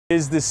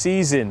Is the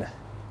season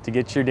to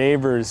get your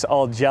neighbors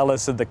all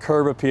jealous of the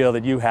curb appeal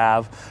that you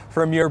have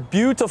from your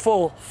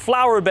beautiful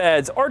flower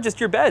beds or just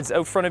your beds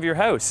out front of your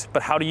house.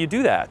 But how do you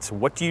do that?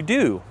 What do you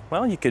do?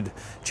 Well, you could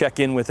check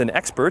in with an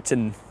expert,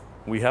 and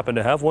we happen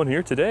to have one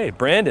here today.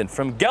 Brandon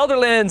from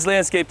Gelderland's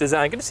Landscape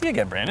Design. Good to see you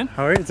again, Brandon.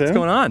 How are you, Tim? What's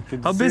going on?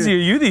 How busy are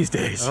you these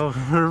days? Oh,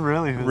 we're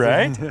really busy.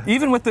 Right? Yeah.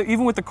 Even with the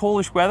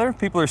coldish weather,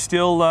 people are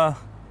still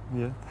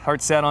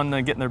heart set on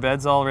getting their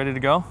beds all ready to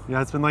go? Yeah,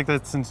 it's been like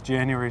that since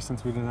January,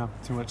 since we didn't have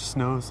too much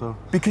snow, so.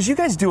 Because you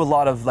guys do a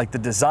lot of like the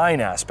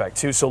design aspect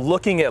too. So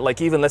looking at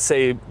like even let's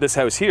say this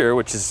house here,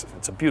 which is,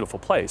 it's a beautiful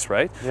place,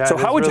 right? Yeah, so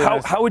how would really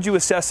nice. how would you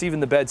assess even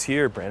the beds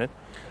here, Brandon?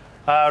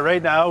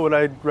 Right now, what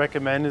I'd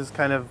recommend is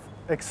kind of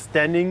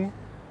extending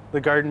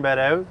the garden bed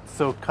out.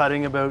 So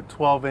cutting about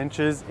 12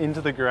 inches into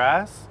the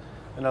grass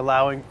and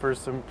allowing for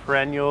some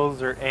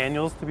perennials or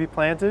annuals to be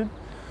planted.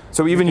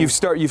 So even you've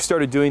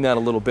started doing that a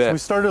little bit. So we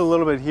started a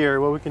little bit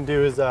here. What we can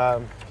do is,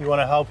 if you want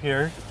to help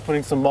here,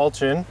 putting some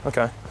mulch in.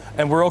 Okay.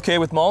 And we're okay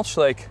with mulch?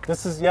 Like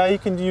this is, yeah, you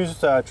can use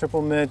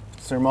triple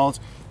mix or mulch.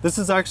 This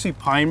is actually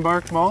pine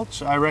bark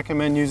mulch. I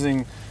recommend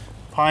using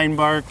pine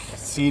bark,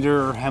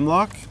 cedar, or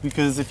hemlock,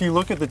 because if you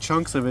look at the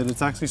chunks of it,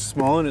 it's actually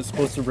small and it's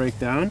supposed to break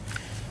down.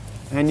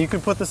 And you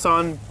can put this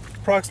on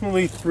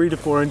approximately 3 to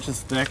 4 inches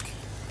thick.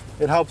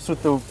 It helps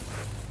with the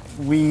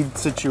weed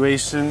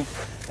situation.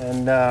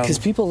 And because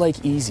people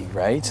like easy,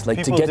 right?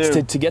 Like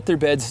to get their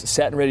beds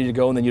set and ready to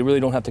go, and then you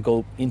really don't have to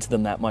go into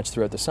them that much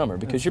throughout the summer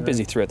because you're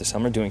busy throughout the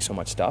summer doing so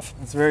much stuff.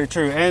 That's very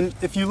true. And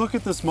if you look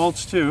at this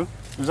mulch too,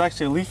 there's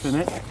actually a leaf in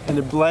it, and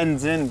it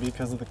blends in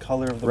because of the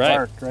color of the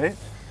bark, right?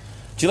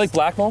 Do you like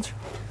black mulch?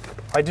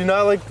 I do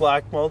not like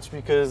black mulch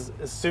because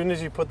as soon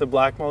as you put the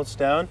black mulch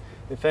down,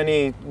 if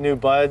any new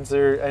buds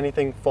or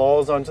anything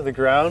falls onto the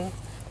ground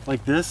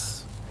like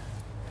this,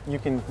 you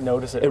can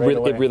notice it right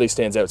away. It really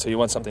stands out, so you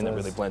want something that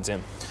really blends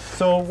in.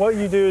 So what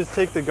you do is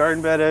take the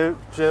garden bed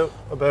out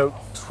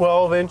about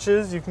 12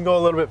 inches. You can go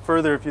a little bit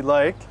further if you'd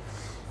like.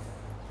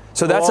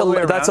 So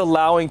that's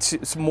allowing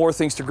some more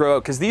things to grow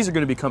out, because these are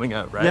going to be coming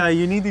out, right? Yeah,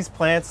 you need these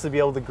plants to be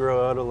able to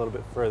grow out a little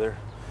bit further.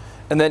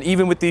 And then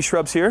even with these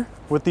shrubs here?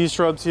 With these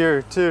shrubs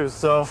here too,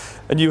 so.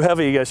 And you have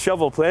a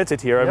shovel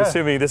planted here. I'm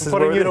assuming this is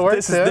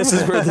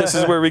where this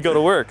is where we go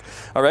to work.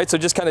 All right, so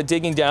just kind of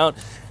digging down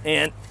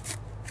and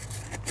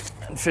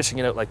fishing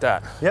it out like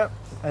that. Yep,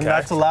 and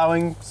that's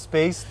allowing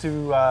space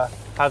to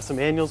have some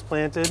annuals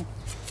planted.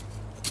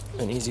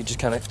 And easy, just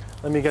kind of.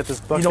 Let me get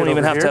this bucket. You don't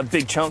even have here to have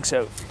big chunks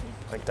out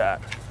like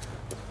that.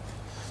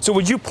 So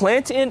would you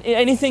plant in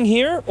anything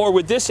here, or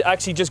would this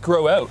actually just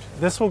grow out?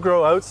 This will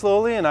grow out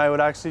slowly, and I would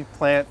actually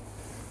plant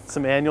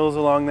some annuals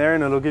along there,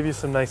 and it'll give you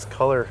some nice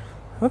color.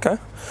 Okay.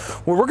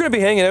 Well, we're going to be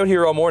hanging out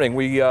here all morning.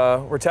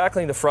 We're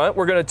tackling the front.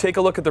 We're going to take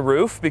a look at the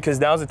roof, because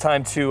now's the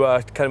time to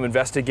kind of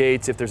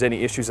investigate if there's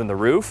any issues on the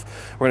roof.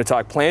 We're going to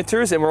talk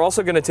planters, and we're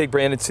also going to take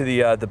Brandon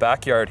to the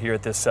backyard here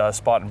at this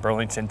spot in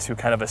Burlington to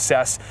kind of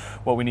assess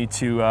what we need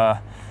to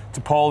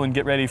pull and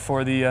get ready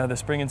for the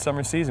spring and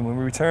summer season when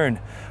we return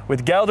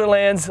with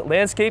Gelderland's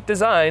Landscape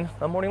Design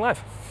on Morning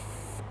Live.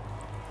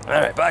 All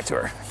right, back to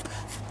her.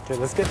 Okay,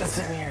 let's get this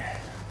in here.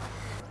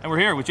 And we're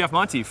here with Jeff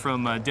Monty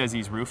from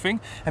Desi's Roofing.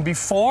 And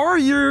before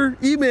you're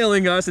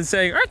emailing us and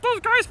saying, aren't those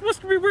guys supposed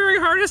to be wearing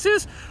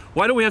harnesses?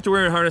 Why don't we have to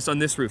wear a harness on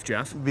this roof,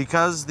 Jeff?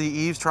 Because the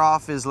eaves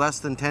trough is less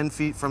than 10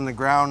 feet from the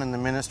ground, and the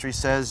ministry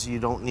says you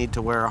don't need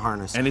to wear a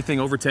harness.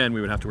 Anything over 10,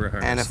 we would have to wear a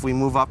harness. And if we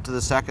move up to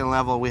the second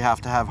level, we have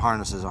to have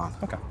harnesses on.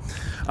 Okay.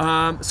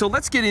 So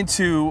let's get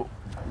into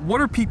what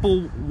are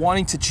people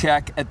wanting to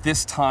check at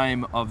this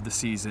time of the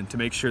season to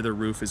make sure their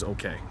roof is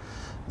okay?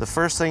 The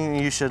first thing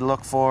you should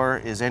look for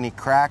is any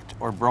cracked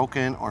or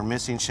broken or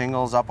missing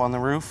shingles up on the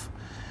roof.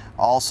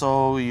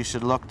 Also, you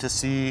should look to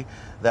see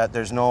that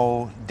there's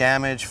no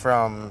damage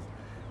from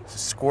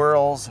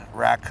squirrels,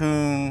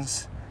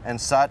 raccoons, and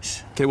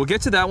such. Okay, we'll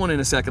get to that one in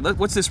a second.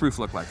 What's this roof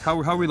look like? How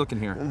are we looking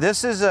here?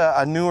 This is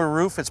a newer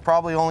roof. It's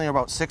probably only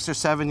about 6 or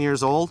 7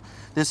 years old.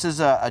 This is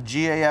a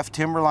GAF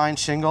Timberline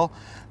shingle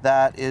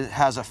that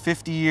has a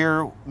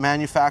 50-year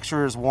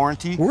manufacturer's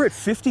warranty. We're at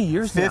 50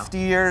 years now. 50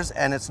 years,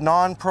 and it's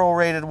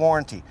non-prorated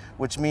warranty,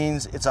 which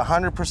means it's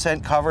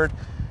 100% covered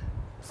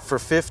for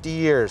 50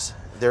 years.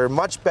 They're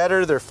much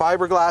better. They're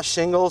fiberglass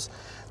shingles.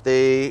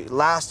 They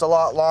last a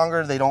lot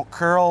longer. They don't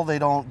curl. They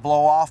don't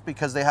blow off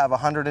because they have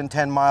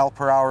 110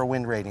 mile/hour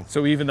wind rating.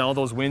 So even all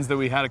those winds that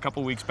we had a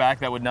couple weeks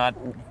back, that would not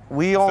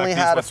We only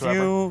had a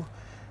few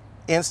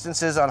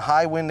instances on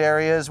high wind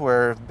areas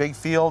where big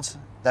fields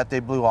that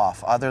they blew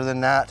off. Other than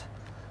that,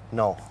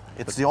 no.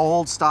 It's the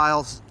old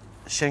style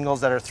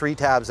shingles that are 3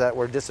 tabs that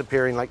were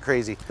disappearing like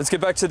crazy. Let's get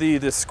back to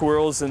the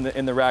squirrels and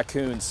the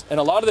raccoons. And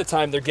a lot of the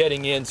time they're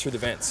getting in through the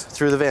vents.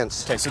 Through the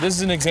vents. Okay, so this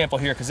is an example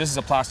here because this is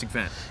a plastic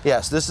vent.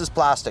 Yes, this is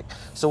plastic.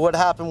 So what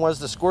happened was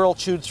the squirrel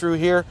chewed through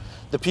here.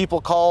 The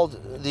people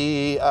called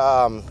the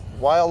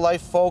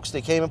wildlife folks.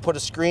 They came and put a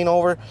screen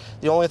over.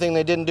 The only thing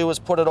they didn't do was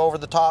put it over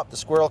the top. The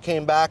squirrel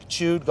came back,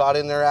 chewed, got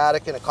in their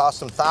attic, and it cost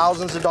them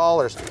thousands of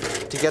dollars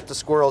to get the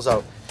squirrels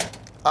out.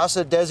 Us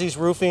at Desi's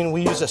Roofing,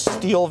 we use a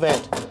steel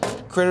vent.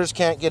 critters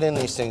can't get in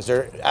these things.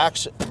 They're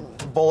actually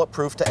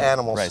bulletproof to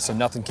animals. Right, so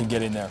nothing can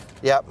get in there.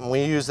 Yep, and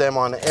we use them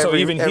on every. So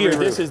even here,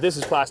 roof. this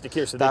is plastic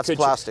here, so That's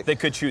plastic. They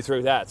could chew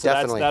through that. So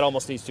Definitely. that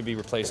almost needs to be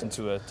replaced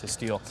into to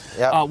steel.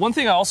 Yep. One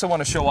thing I also want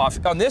to show off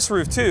on this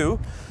roof too,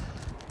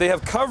 they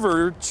have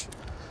coverage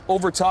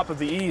over top of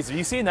the eaves. Are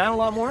you seeing that a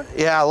lot more?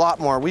 Yeah, a lot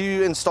more.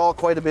 We install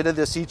quite a bit of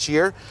this each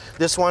year.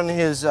 This one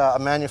is a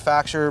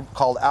manufacturer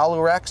called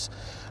Alurex.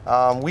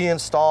 We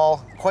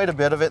install quite a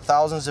bit of it,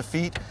 thousands of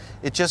feet.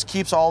 It just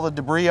keeps all the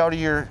debris out of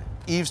your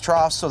eaves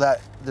troughs so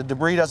that the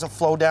debris doesn't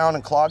flow down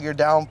and clog your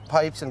down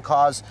pipes and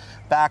cause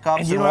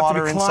backups And you don't water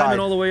have to be inside. climbing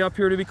all the way up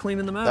here to be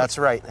cleaning them out. That's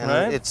right, and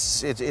Right?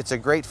 it's a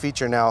great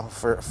feature now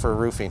for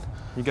roofing.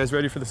 You guys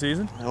ready for the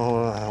season?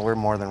 Oh, we're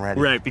more than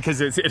ready. Right, because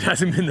it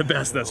hasn't been the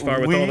best thus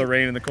far with all the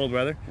rain and the cold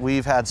weather.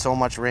 We've had so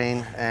much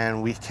rain,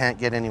 and we can't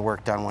get any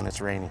work done when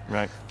it's raining.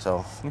 Right.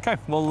 So. Okay.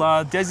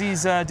 Well,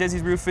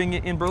 Desi's Roofing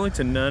in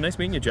Burlington. Nice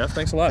meeting you, Jeff.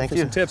 Thanks a lot Thank for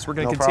you. some tips. We're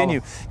going to No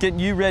continue getting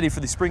you ready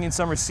for the spring and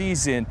summer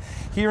season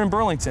here in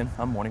Burlington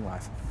on Morning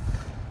Live.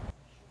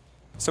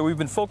 So we've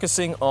been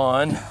focusing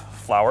on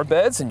flower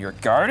beds in your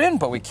garden,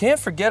 but we can't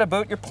forget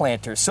about your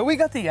planters. So we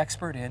got the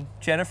expert in,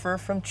 Jennifer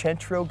from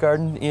Chentro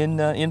Garden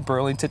in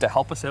Burlington, to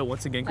help us out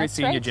once again. Great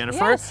seeing you,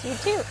 Jennifer. Yes, you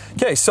too.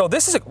 Okay, so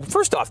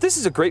first off, this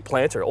is a great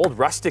planter, old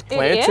rustic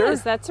planter. It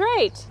is, that's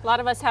right. A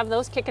lot of us have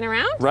those kicking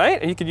around. Right,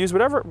 and you can use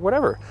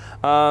whatever.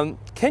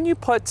 Can you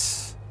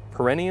put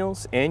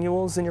perennials,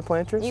 annuals in your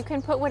planters? You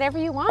can put whatever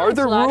you want. Are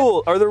there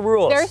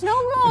rules? There's no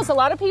rules. A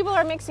lot of people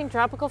are mixing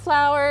tropical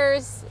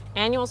flowers,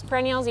 annuals,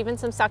 perennials, even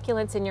some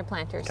succulents in your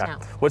planters now.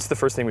 What's the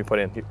first thing we put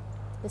in?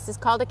 This is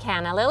called a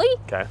canna lily.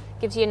 Okay.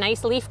 Gives you a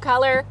nice leaf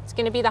color. It's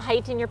going to be the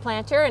height in your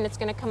planter, and it's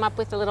going to come up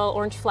with a little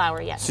orange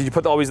flower yet. So you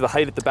put always the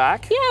height at the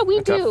back? Yeah, we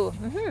Okay. do.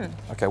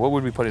 Okay, what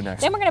would we put in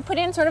next? Then we're going to put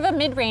in sort of a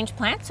mid-range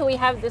plant. So we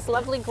have this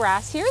lovely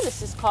grass here.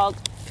 This is called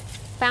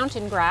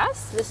fountain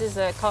grass. This is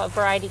a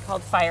variety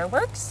called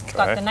Fireworks. It's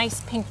got Okay. the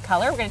nice pink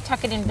color. We're going to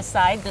tuck it in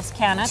beside this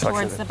canna Tuck it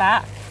towards in. the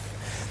back.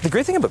 The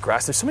great thing about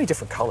grass, there's so many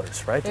different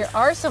colors, right? There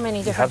are so many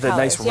You different have the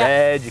colors. nice Yeah,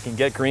 red, you can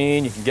get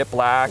green, you can get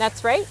black.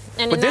 that's right.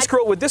 And Would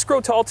this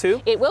grow tall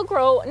too? It will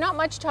grow not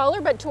much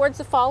taller, but towards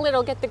the fall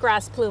it'll get the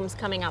grass plumes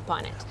coming up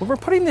on it. When we're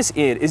putting this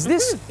in, is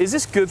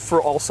this good for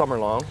all summer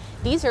long?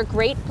 These are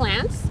great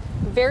plants,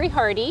 very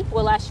hardy,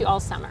 will last you all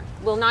summer.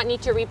 We'll not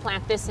need to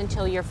replant this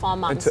until your fall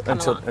months come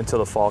along. Until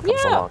the fall comes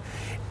Yeah. along.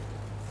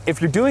 If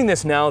you're doing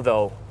this now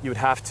though, you would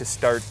have to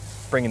start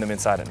bringing them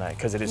inside at night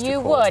because it is too You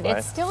cold, would. right?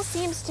 It still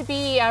seems to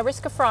be a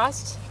risk of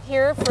frost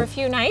here for a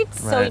few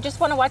nights, so Right. you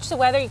just want to watch the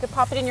weather. You could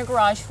pop it in your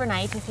garage for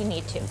night if you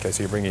need to. Okay,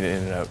 so you're bringing it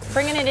in and out.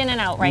 Bringing it in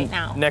and out right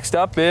now. Next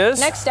up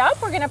is? Next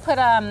up, we're going to put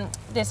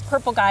this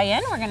purple guy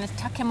in. We're going to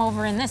tuck him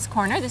over in this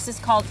corner. This is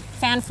called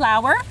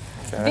fanflower.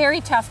 Okay.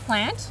 Very tough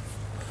plant.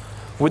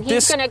 Would He's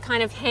this going to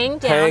kind of hang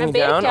down hang a bit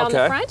down? down Okay.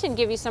 the front and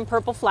give you some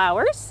purple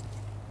flowers.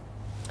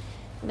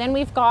 Then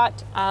we've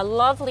got a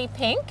lovely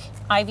pink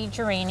ivy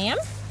geranium.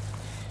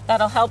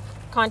 That'll help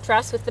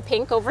contrast with the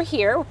pink over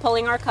here. We're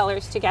pulling our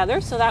colors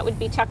together, so that would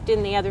be tucked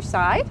in the other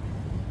side.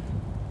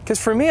 Because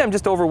for me, I'm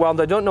just overwhelmed.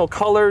 I don't know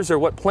colors or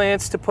what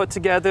plants to put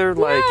together.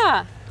 Like,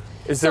 Yeah.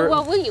 is So there?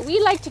 well, we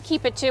like to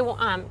keep it to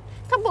a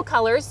couple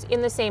colors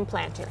in the same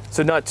planter.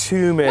 So not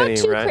too many,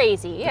 Not too right?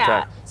 crazy, yeah.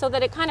 Okay. So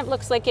that it kind of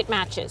looks like it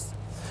matches.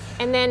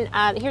 And then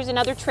here's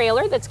another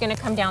trailer that's going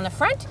to come down the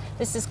front.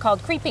 This is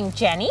called Creeping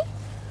Jenny.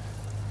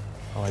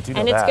 Oh, I do know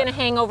And that. it's going to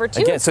hang over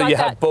too. Again, It's so got you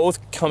that have both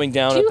coming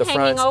down at two the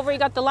hanging front. over. You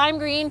got the lime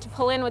green to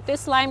pull in with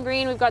this lime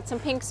green. We've got some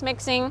pinks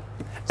mixing.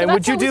 So And that's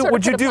would you how we do sort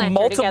of put a planter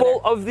multiple together.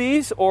 of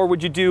these, or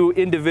would you do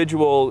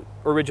individual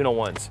original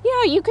ones?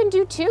 Yeah, you can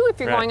do two if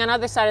you're Right. going on the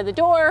other side of the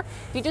door.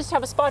 If you just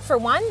have a spot for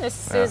one,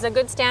 this is a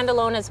good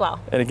standalone as well.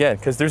 And again,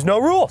 because there's no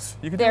rules,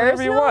 you can do There's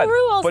whatever you no want.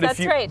 rules, But that's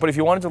right. But if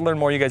you wanted to learn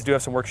more, you guys do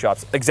have some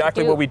workshops.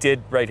 Exactly We do. what we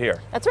did right here.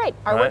 That's right.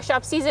 Our Right.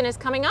 workshop season is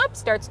coming up.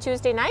 Starts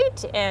Tuesday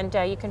night, and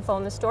you can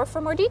phone the store for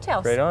more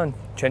details. Right on.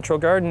 Chentro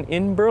Garden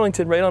in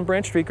Burlington, right on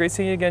Branch Street. Great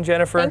seeing you again,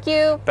 Jennifer. Thank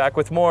you. Back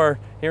with more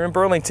here in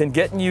Burlington,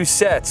 getting you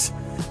set.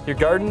 Your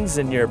gardens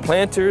and your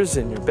planters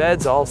and your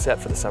beds all set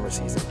for the summer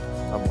season.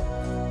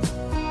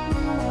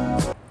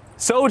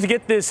 So to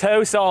get this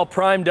house all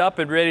primed up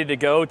and ready to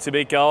go to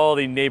make all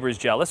the neighbors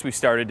jealous, we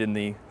started in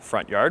the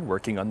front yard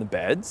working on the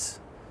beds.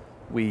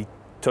 We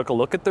took a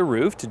look at the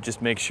roof to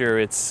just make sure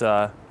it's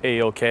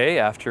A-okay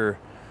after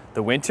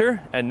the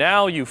winter. And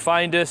now you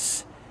find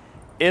us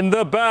in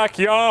the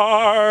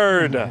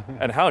backyard.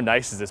 And how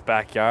nice is this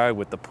backyard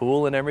with the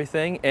pool and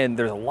everything? And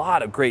there's a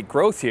lot of great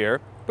growth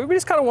here, but we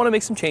just kind of want to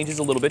make some changes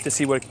a little bit to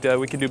see what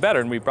we can do better.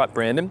 And we brought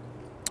Brandon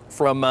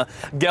from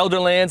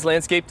Gelderland's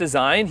Landscape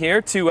Design here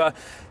to,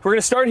 we're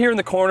gonna start here in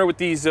the corner with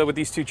these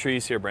two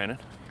trees here, Brandon.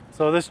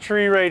 So this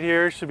tree right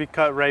here should be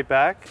cut right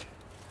back.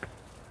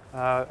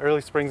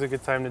 Early spring's a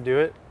good time to do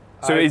it.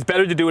 So it's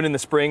better to do it in the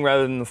spring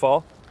rather than the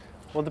fall?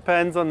 Well, it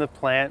depends on the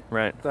plant.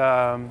 Right.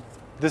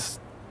 This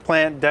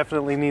plant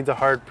definitely needs a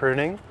hard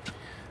pruning.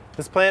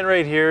 This plant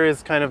right here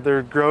is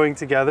they're growing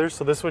together,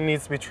 so this one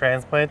needs to be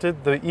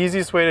transplanted. The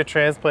easiest way to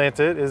transplant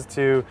it is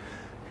to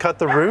cut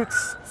the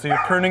roots. So you're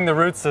pruning the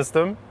root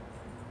system.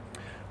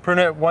 Prune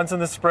it once in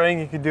the spring,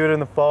 you could do it in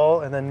the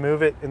fall, and then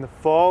move it in the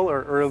fall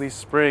or early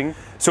spring.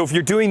 So if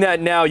you're doing that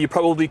now, you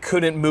probably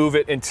couldn't move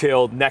it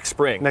until next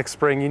spring. Next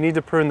spring, you need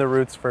to prune the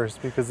roots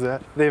first because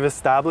they've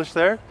established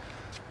there.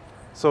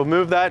 So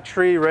move that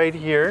tree right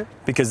here.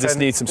 Because this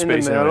needs some in the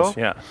space middle. anyways.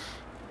 Yeah.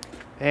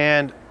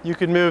 And you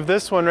could move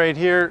this one right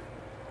here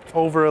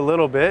over a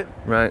little bit.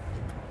 Right.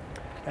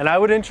 And I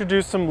would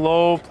introduce some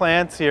low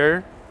plants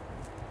here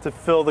to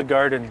fill the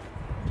garden.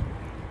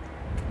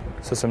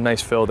 So some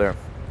nice fill there.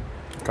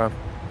 Okay.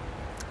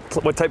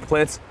 What type of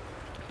plants?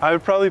 I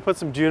would probably put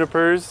some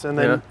junipers, and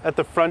then at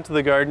the front of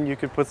the garden you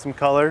could put some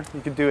color.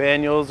 You could do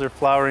annuals or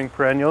flowering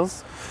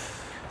perennials.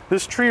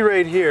 This tree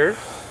right here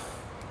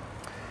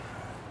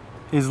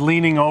is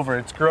leaning over.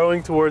 It's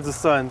growing towards the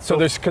sun. So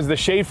there's, because the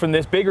shade from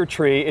this bigger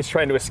tree is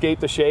trying to escape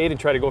the shade and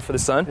try to go for the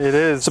sun? It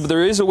is. So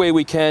there is a way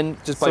we can,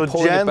 just by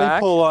pulling it gently back.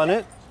 pull on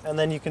it, and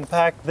then you can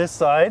pack this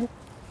side.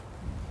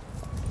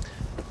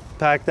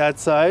 Pack that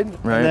side.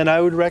 Right. And then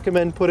I would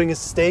recommend putting a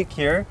stake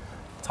here,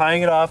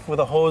 tying it off with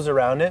a hose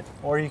around it,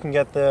 or you can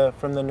get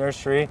from the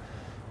nursery,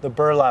 the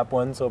burlap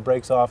one, so it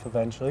breaks off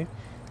eventually,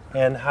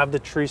 and have the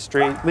tree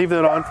straight. Leave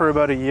it on for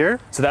about a year.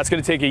 So that's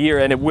going to take a year,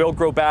 and it will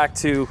grow back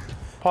to...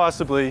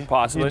 Possibly.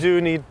 Possibly. You do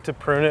need to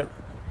prune it.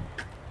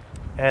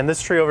 And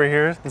this tree over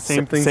here, the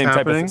same thing's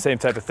happening. Same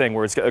type of thing,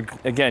 where it's,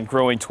 again,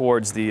 growing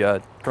towards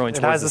the sun. It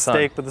has a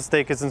stake, but the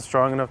stake isn't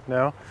strong enough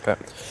now. Okay.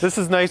 This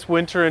is nice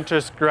winter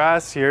interest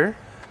grass here.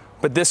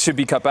 But this should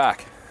be cut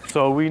back.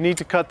 So we need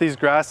to cut these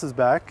grasses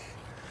back.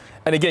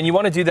 And again, you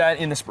want to do that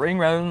in the spring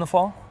rather than the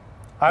fall?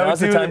 I would Now's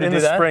do the time it to in do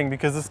the that? spring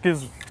because this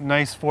gives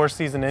nice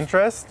four-season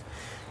interest.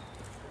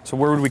 So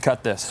where would we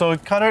cut this? So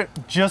cut it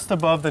just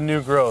above the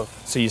new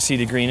growth. So you see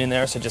the green in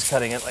there, so just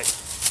cutting it like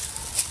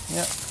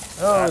Yeah.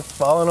 Oh, it's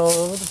falling all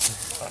over the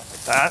place.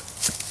 like that.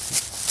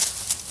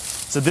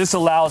 So this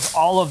allows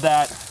all of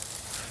that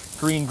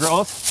green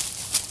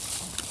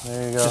growth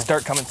There you go. to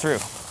start coming through.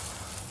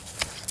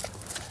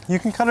 You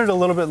can cut it a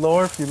little bit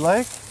lower if you'd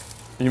like.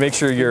 You make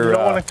sure your You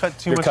don't want to cut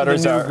too your much of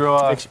cutters the new are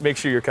growth. make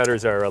sure your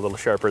cutters are a little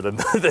sharper than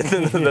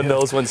than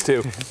those ones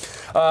too.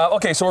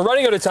 Okay, so we're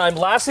running out of time.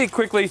 Lastly,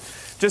 quickly,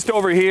 just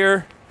over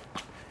here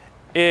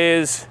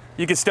is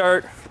you can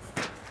start.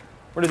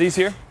 What are these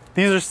here?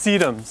 These are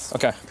sedums.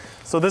 Okay.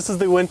 So this is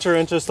the winter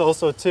interest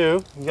also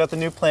too. You got the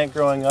new plant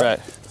growing up. Right.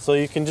 So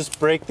you can just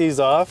break these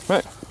off.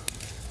 Right.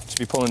 Just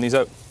be pulling these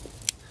out.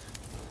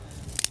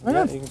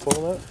 Yeah, you can pull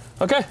them out.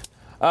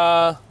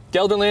 Okay.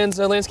 Gelderland's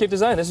landscape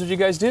design. This is what you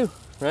guys do,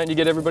 right? You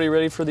get everybody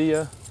ready for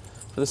the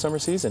summer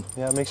season.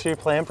 Yeah, make sure you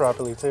plan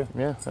properly too.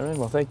 Yeah. All right.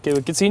 Well, thank you.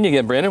 Good seeing you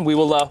again, Brandon.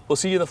 We'll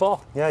see you in the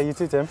fall. Yeah, you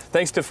too, Tim.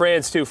 Thanks to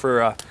Franz too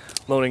for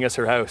loaning us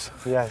her house.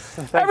 Yes.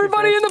 Thank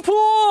Everybody you, in the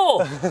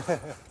pool.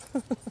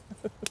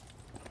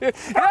 Yeah,